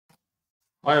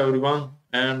Hi everyone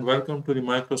and welcome to the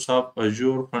Microsoft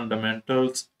Azure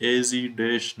Fundamentals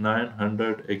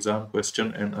AZ-900 exam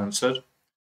question and answer.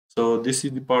 So this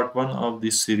is the part 1 of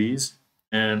this series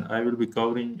and I will be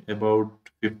covering about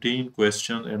 15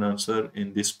 questions and answer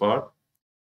in this part.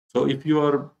 So if you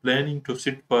are planning to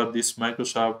sit for this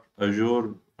Microsoft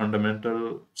Azure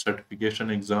Fundamental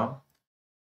Certification exam,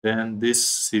 then this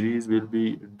series will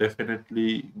be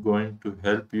definitely going to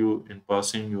help you in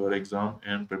passing your exam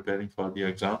and preparing for the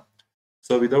exam.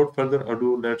 So without further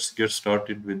ado, let's get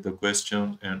started with the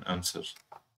questions and answers.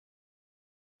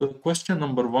 So question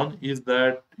number 1 is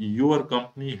that your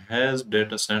company has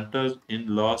data centers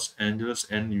in Los Angeles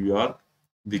and New York.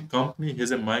 The company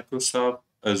has a Microsoft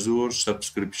Azure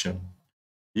subscription.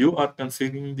 You are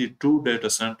configuring the two data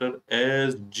center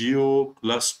as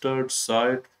geo-clustered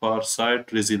site for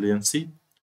site resiliency.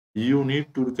 You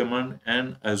need to recommend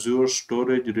an Azure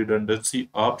storage redundancy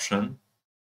option.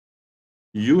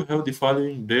 You have the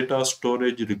following data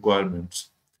storage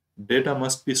requirements. Data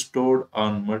must be stored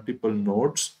on multiple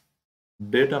nodes.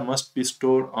 Data must be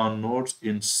stored on nodes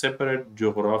in separate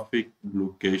geographic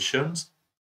locations.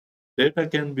 Data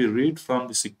can be read from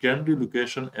the secondary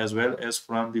location as well as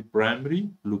from the primary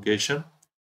location.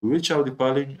 Which of the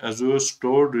following Azure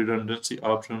stored redundancy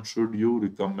options should you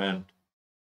recommend?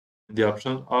 The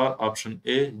options are option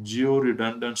A,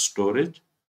 geo-redundant storage,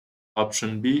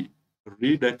 option B,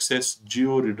 read access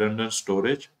geo-redundant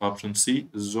storage, option C,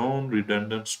 zone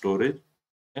redundant storage,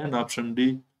 and option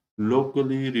D,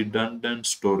 locally redundant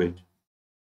storage.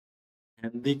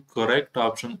 And the correct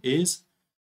option is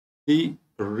the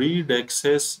read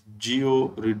access geo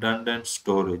redundant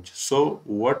storage. So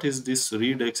what is this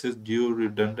read access geo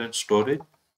redundant storage?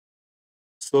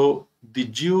 So the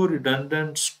geo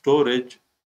redundant storage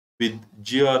with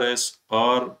GRS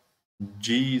or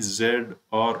GZRS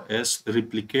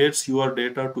replicates your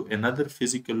data to another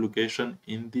physical location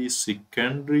in the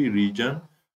secondary region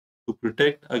to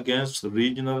protect against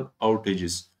regional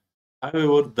outages.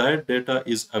 However, that data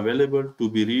is available to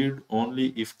be read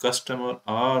only if customer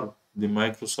or the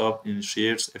Microsoft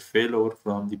initiates a failover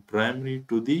from the primary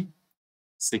to the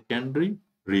secondary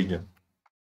region.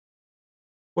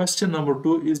 Question number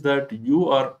 2 is that you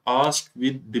are asked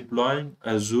with deploying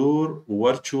Azure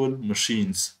virtual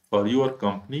machines for your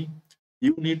company.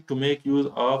 You need to make use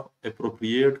of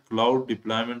appropriate cloud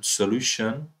deployment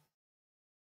solution.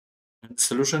 And the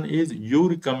solution is you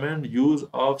recommend use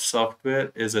of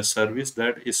software as a service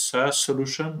that is SaaS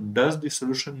solution. Does the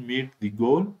solution meet the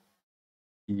goal?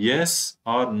 Yes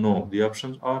or no. The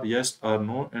options are yes or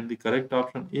no, and the correct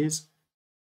option is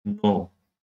no.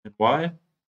 And why?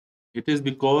 It is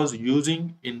because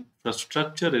using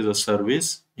infrastructure as a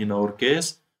service, in our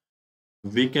case,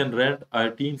 we can rent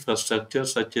IT infrastructure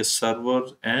such as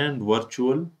servers and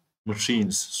virtual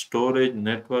machines, storage,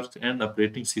 networks, and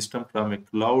operating system from a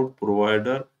cloud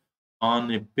provider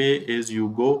on a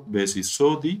pay-as-you-go basis.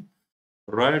 So the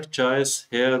right choice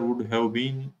here would have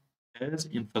been as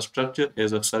infrastructure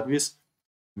as a service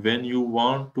when you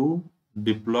want to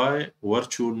deploy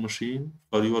virtual machine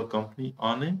for your company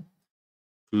on a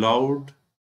cloud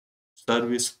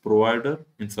service provider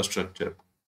infrastructure.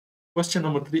 Question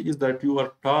number 3 is that you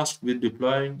are tasked with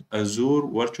deploying Azure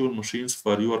virtual machines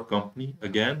for your company.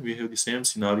 Again, we have the same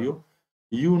scenario.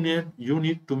 You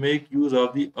need to make use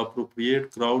of the appropriate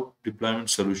cloud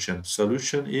deployment solution.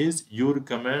 Solution is you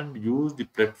recommend use the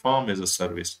platform as a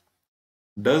service.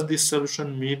 Does this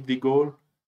solution meet the goal?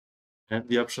 And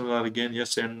the options are again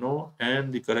yes and no.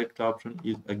 And the correct option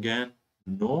is again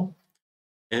no.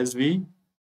 As we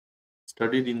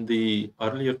studied in the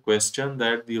earlier question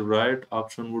that the right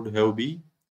option would have be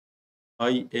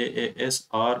IaaS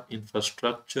or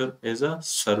infrastructure as a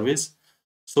service.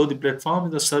 So the platform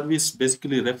as a service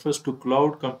basically refers to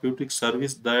cloud computing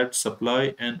service that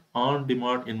supply an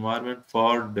on-demand environment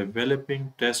for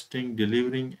developing, testing,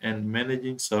 delivering, and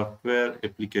managing software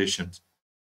applications.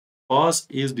 PaaS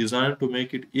is designed to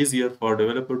make it easier for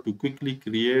developer to quickly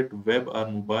create web or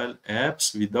mobile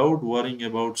apps without worrying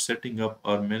about setting up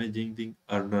or managing the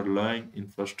underlying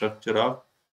infrastructure of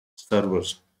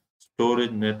servers,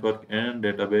 storage, network, and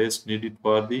database needed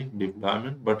for the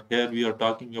deployment. But here we are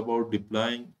talking about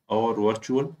deploying our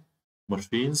virtual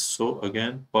machines. So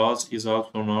again, PaaS is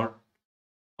also not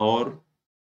our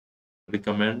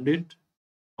recommended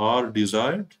or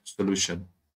desired solution.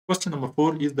 Question number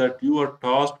 4 is that you are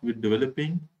tasked with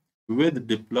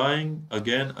deploying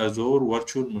again Azure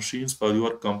virtual machines for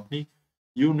your company.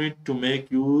 You need to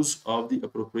make use of the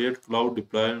appropriate cloud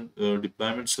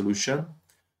deployment solution,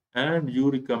 and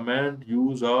you recommend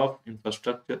use of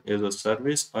infrastructure as a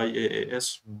service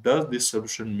IaaS. Does this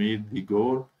solution meet the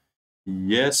goal?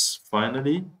 Yes,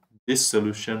 finally, this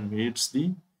solution meets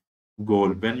the goal.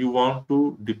 When you want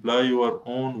to deploy your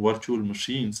own virtual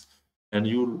machines and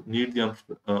you need the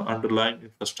underlying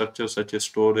infrastructure such as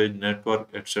storage, network,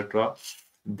 etc.,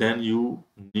 then you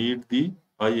need the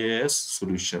IaaS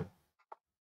solution.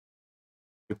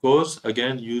 Because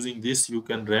again, using this, you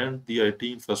can rent the IT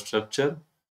infrastructure,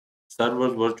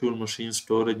 servers, virtual machines,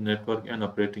 storage, network, and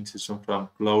operating system from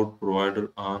cloud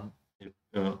provider on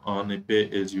a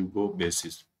pay-as-you-go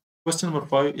basis. Question number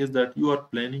 5 is that you are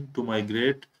planning to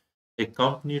migrate a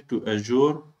company to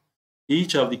Azure.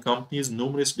 Each of the company's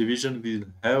numerous divisions will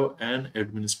have an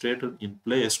administrator in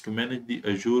place to manage the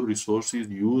Azure resources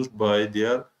used by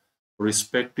their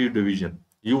respective division.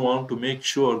 You want to make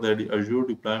sure that the Azure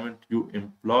deployment you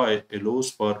employ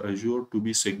allows for Azure to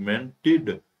be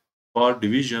segmented for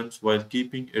divisions while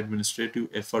keeping administrative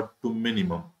effort to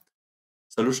minimum.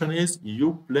 Solution is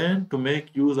you plan to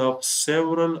make use of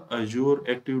several Azure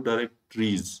Active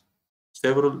Directories,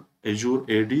 several Azure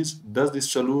ADs. Does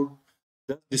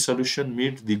the solution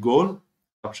meet the goal?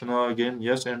 Option are again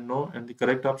yes and no, and the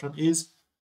correct option is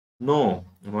no.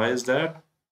 And why is that?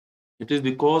 It is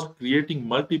because creating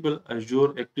multiple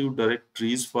Azure Active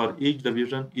Directories for each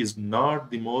division is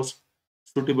not the most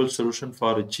suitable solution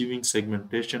for achieving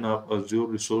segmentation of Azure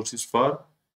resources for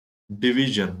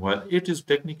division. While it is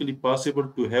technically possible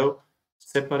to have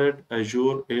separate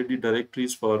Azure AD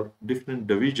directories for different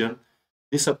divisions,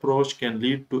 this approach can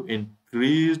lead to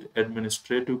increased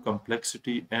administrative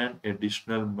complexity and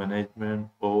additional management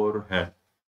overhead.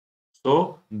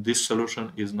 So, this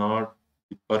solution is not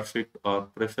the perfect or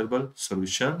preferable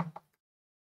solution.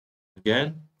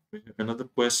 Again, we have another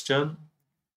question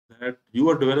that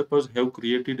your developers have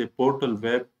created a portal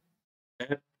web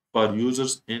app for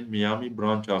users in Miami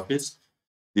branch office.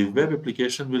 The web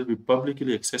application will be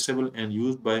publicly accessible and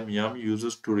used by Miami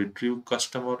users to retrieve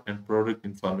customer and product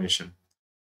information.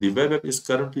 The web app is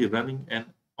currently running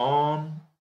an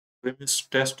on-premise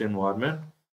test environment.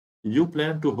 You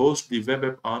plan to host the web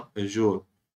app on Azure.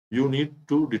 You need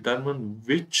to determine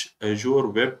which Azure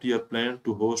web tier plan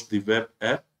to host the web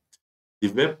app. The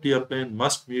web tier plan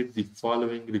must meet the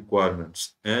following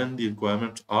requirements, and the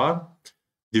requirements are: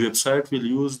 the website will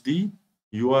use the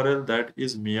URL that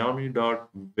is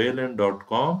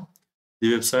miami.wayland.com.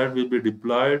 The website will be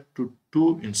deployed to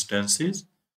two instances.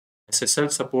 SSL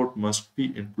support must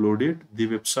be included. The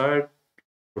website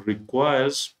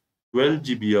requires 12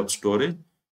 GB of storage.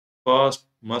 Cost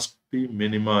must be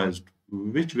minimized.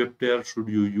 Which web tier should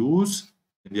you use?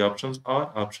 And the options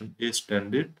are option A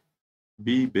standard,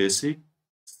 B basic,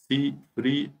 C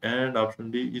free, and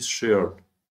option D is shared.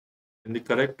 And the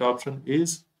correct option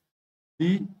is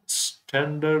the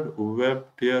standard web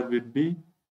tier will be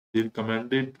the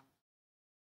recommended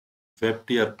web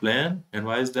tier plan. And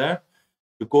why is that?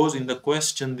 Because in the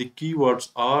question, the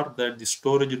keywords are that the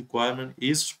storage requirement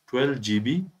is 12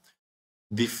 GB.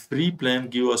 The free plan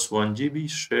give us 1 GB.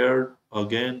 Shared,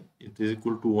 again, it is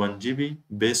equal to 1 GB.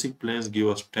 Basic plans give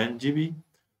us 10 GB.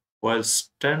 While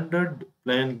standard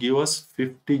plan give us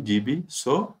 50 GB.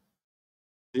 So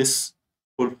this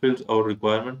fulfills our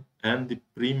requirement, and the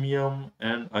premium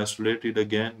and isolated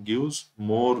again gives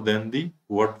more than the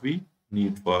what we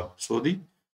need for. So the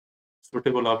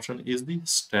suitable option is the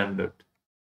standard.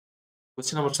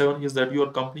 Question number 7 is that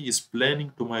your company is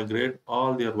planning to migrate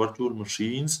all their virtual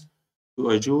machines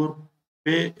to Azure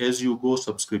pay-as-you-go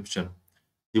subscription.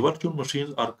 The virtual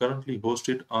machines are currently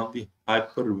hosted on the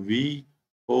Hyper-V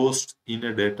host in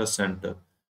a data center.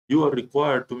 You are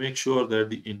required to make sure that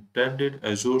the intended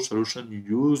Azure solution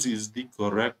uses the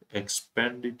correct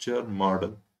expenditure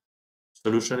model.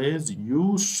 Solution is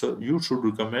you should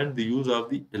recommend the use of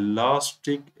the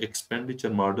elastic expenditure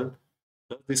model.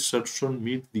 Does this solution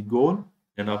meet the goal?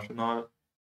 And option are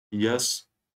yes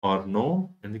or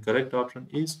no. And the correct option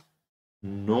is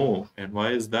no. And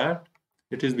why is that?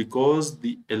 It is because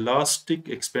the elastic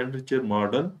expenditure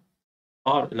model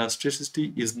or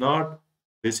elasticity is not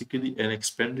basically an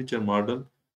expenditure model.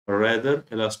 Rather,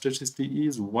 elasticity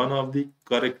is one of the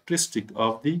characteristic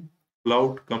of the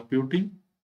cloud computing.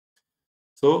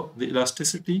 So the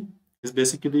elasticity is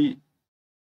basically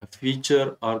a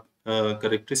feature or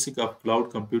characteristic of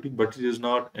cloud computing, but it is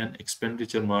not an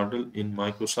expenditure model in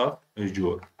Microsoft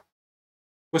Azure.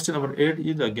 Question number 8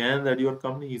 is again that your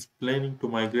company is planning to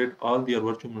migrate all their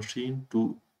virtual machine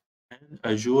to an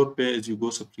Azure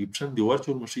pay-as-you-go subscription. The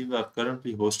virtual machines are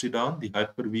currently hosted on the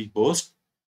Hyper-V host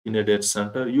in a data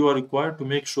center. You are required to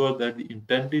make sure that the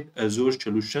intended Azure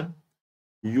solution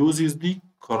uses the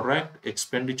correct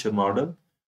expenditure model.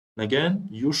 And again,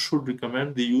 you should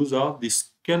recommend the use of the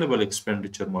scalable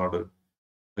expenditure model.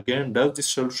 Again, does this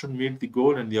solution meet the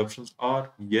goal? And the options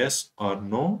are yes or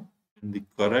no. And the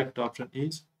correct option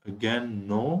is again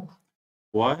no.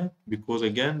 Why? Because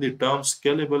again, the term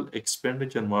scalable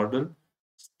expenditure model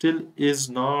still is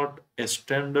not a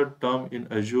standard term in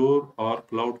Azure or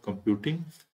cloud computing.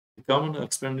 The common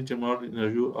expenditure model in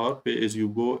Azure are pay as you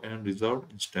go and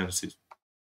reserved instances.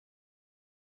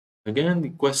 Again, the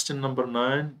question number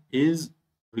 9 is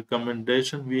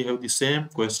recommendation. We have the same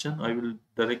question. I will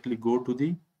directly go to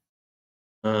the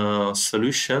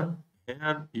solution.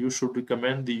 Here, you should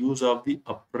recommend the use of the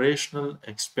operational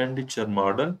expenditure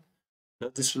model.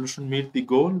 Does the solution meet the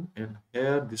goal? And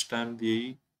here, this time,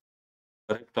 the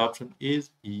correct option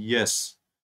is yes.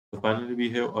 So finally,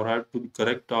 we have arrived to the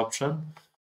correct option.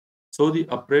 So the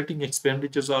operating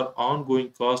expenditures are ongoing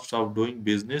costs of doing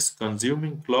business.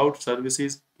 Consuming cloud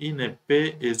services in a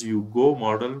pay-as-you-go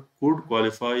model could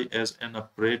qualify as an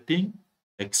operating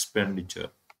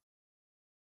expenditure.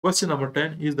 Question number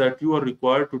 10 is that you are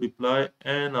required to deploy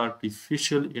an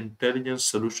artificial intelligence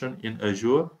solution in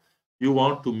Azure. You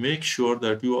want to make sure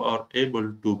that you are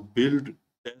able to build,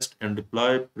 test, and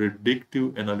deploy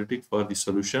predictive analytics for the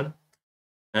solution.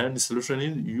 And the solution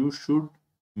is you should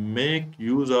make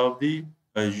use of the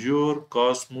Azure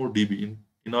Cosmos DB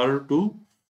in order to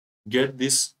get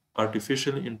this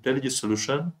artificial intelligence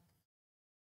solution.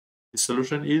 The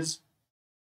solution is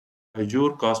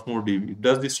Azure Cosmos DB.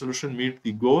 Does this solution meet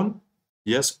the goal?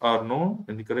 Yes or no?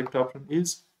 And the correct option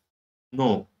is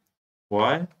no.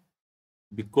 Why?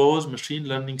 Because Machine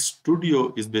Learning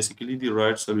Studio is basically the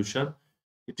right solution.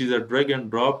 It is a drag and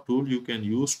drop tool you can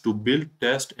use to build,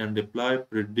 test, and deploy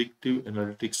predictive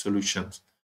analytics solutions.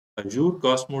 Azure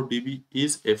Cosmos DB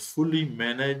is a fully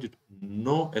managed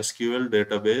NoSQL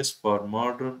database for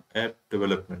modern app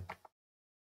development.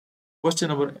 Question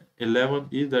number 11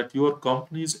 is that your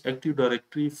company's Active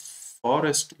Directory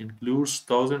forest includes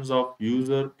thousands of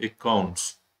user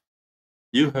accounts.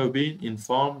 You have been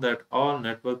informed that all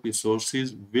network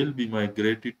resources will be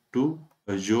migrated to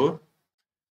Azure.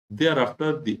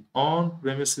 Thereafter, the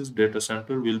on-premises data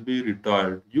center will be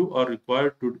retired. You are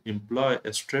required to employ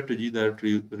a strategy that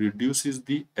reduces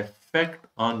the effect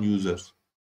on users.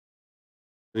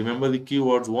 Remember the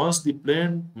keywords. Once the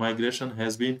planned migration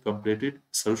has been completed,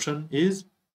 solution is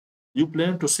you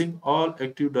plan to sync all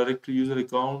Active Directory user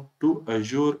account to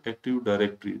Azure Active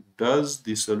Directory. Does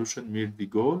the solution meet the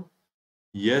goal?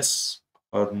 Yes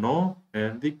or no?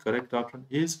 And the correct option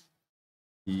is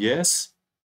yes.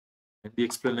 And the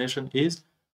explanation is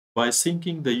by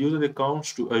syncing the user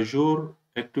accounts to Azure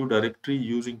Active Directory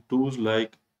using tools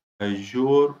like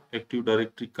Azure Active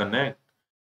Directory Connect,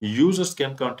 users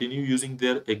can continue using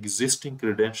their existing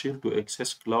credential to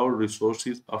access cloud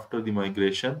resources after the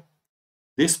migration.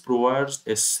 This provides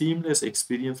a seamless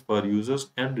experience for users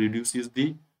and reduces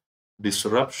the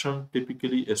disruption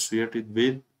typically associated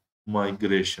with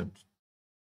migrations.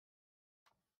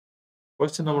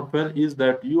 Question number 12 is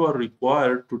that you are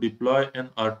required to deploy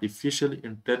an artificial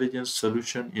intelligence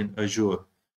solution in Azure.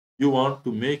 You want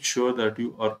to make sure that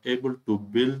you are able to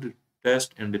build,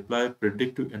 test, and deploy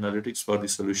predictive analytics for the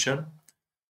solution.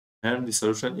 And the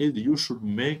solution is you should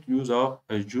make use of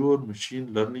Azure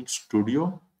Machine Learning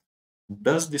Studio.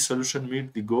 Does the solution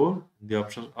meet the goal? The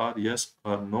options are yes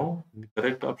or no. The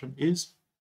correct option is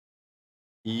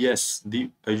yes. The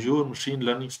Azure Machine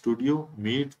Learning Studio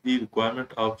meets the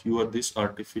requirement of your this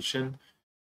artificial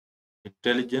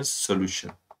intelligence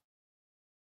solution.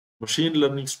 Machine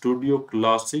Learning Studio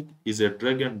Classic is a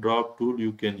drag and drop tool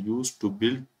you can use to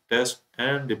build, test,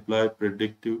 and deploy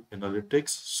predictive analytics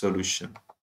solution.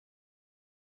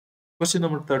 Question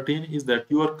number 13 is that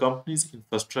your company's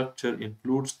infrastructure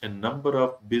includes a number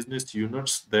of business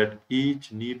units that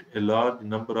each need a large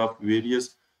number of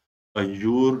various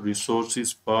Azure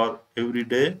resources for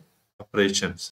everyday operations.